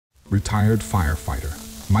Retired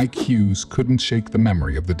firefighter Mike Hughes couldn't shake the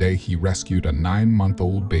memory of the day he rescued a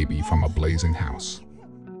 9-month-old baby from a blazing house.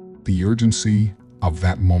 The urgency of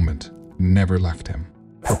that moment never left him,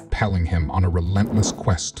 propelling him on a relentless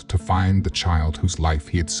quest to find the child whose life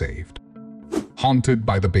he had saved. Haunted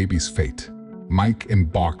by the baby's fate, Mike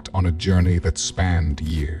embarked on a journey that spanned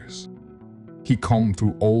years. He combed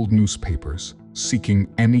through old newspapers, seeking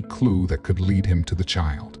any clue that could lead him to the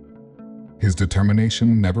child. His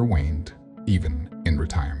determination never waned, even in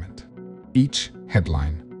retirement. Each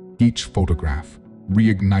headline, each photograph,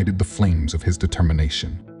 reignited the flames of his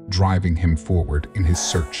determination, driving him forward in his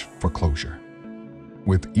search for closure.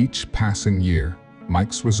 With each passing year,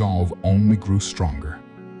 Mike's resolve only grew stronger.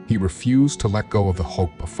 He refused to let go of the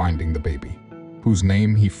hope of finding the baby, whose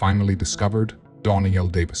name he finally discovered,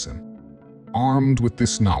 Donielle Davison. Armed with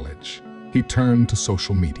this knowledge, he turned to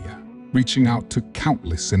social media, reaching out to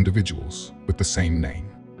countless individuals with the same name.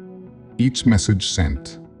 Each message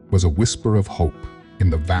sent was a whisper of hope in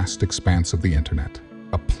the vast expanse of the internet,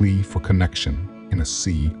 a plea for connection in a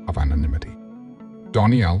sea of anonymity.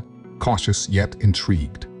 Donielle, cautious yet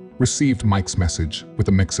intrigued, received Mike's message with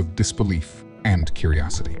a mix of disbelief and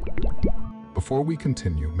curiosity. Before we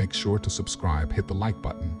continue, make sure to subscribe, hit the like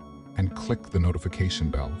button, and click the notification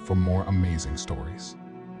bell for more amazing stories.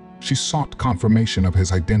 She sought confirmation of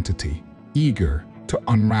his identity, eager to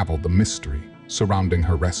unravel the mystery surrounding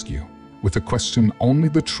her rescue. With a question only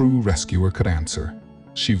the true rescuer could answer,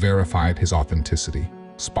 she verified his authenticity,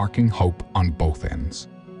 sparking hope on both ends.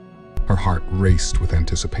 Her heart raced with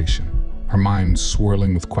anticipation, her mind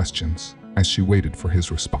swirling with questions as she waited for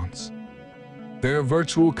his response. Their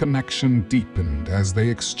virtual connection deepened as they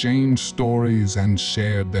exchanged stories and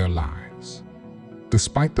shared their lives.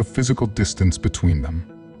 Despite the physical distance between them,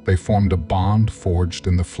 they formed a bond forged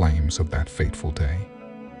in the flames of that fateful day.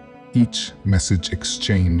 Each message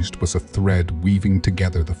exchanged was a thread weaving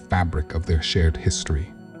together the fabric of their shared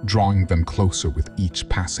history, drawing them closer with each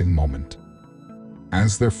passing moment.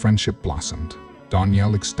 As their friendship blossomed,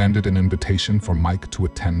 Donielle extended an invitation for Mike to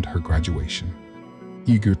attend her graduation.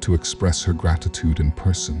 Eager to express her gratitude in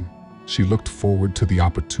person, she looked forward to the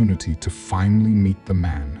opportunity to finally meet the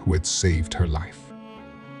man who had saved her life.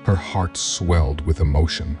 Her heart swelled with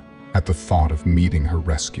emotion at the thought of meeting her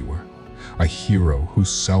rescuer, a hero whose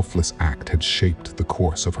selfless act had shaped the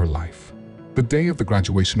course of her life. The day of the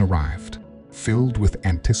graduation arrived, filled with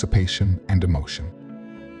anticipation and emotion.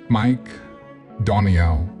 Mike,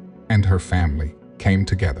 Donielle, and her family came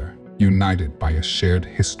together, united by a shared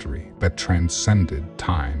history that transcended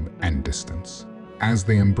time and distance. As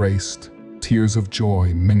they embraced, tears of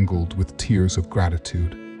joy mingled with tears of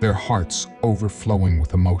gratitude, their hearts overflowing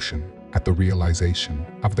with emotion at the realization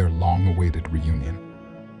of their long-awaited reunion.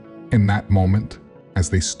 In that moment, as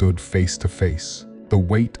they stood face to face, the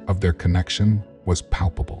weight of their connection was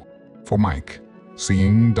palpable. For Mike,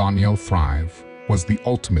 seeing Donielle thrive was the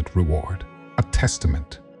ultimate reward, a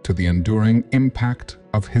testament to the enduring impact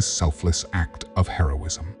of his selfless act of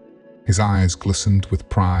heroism. His eyes glistened with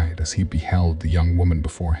pride as he beheld the young woman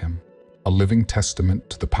before him, a living testament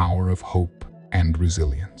to the power of hope and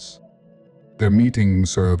resilience. Their meeting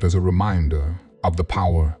served as a reminder of the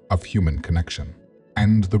power of human connection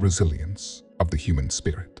and the resilience of the human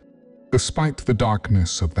spirit. Despite the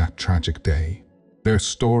darkness of that tragic day, their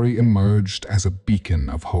story emerged as a beacon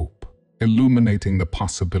of hope, illuminating the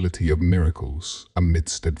possibility of miracles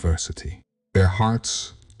amidst adversity. Their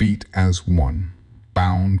hearts beat as one,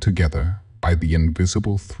 bound together by the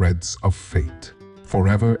invisible threads of fate,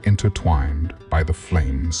 forever intertwined by the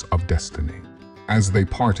flames of destiny. As they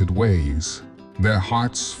parted ways, their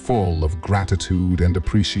hearts full of gratitude and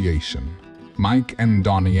appreciation, Mike and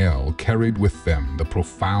Donielle carried with them the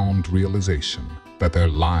profound realization that their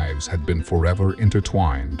lives had been forever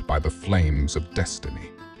intertwined by the flames of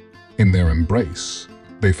destiny. In their embrace,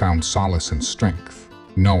 they found solace and strength,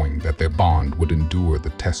 knowing that their bond would endure the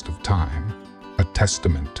test of time, a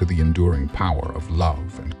testament to the enduring power of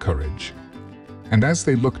love and courage. And as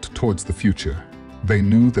they looked towards the future, they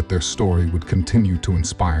knew that their story would continue to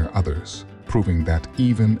inspire others, proving that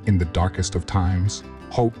even in the darkest of times,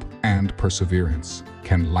 hope and perseverance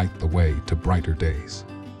can light the way to brighter days.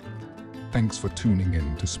 Thanks for tuning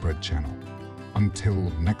in to Spread Channel. Until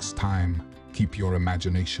next time, keep your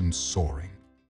imagination soaring.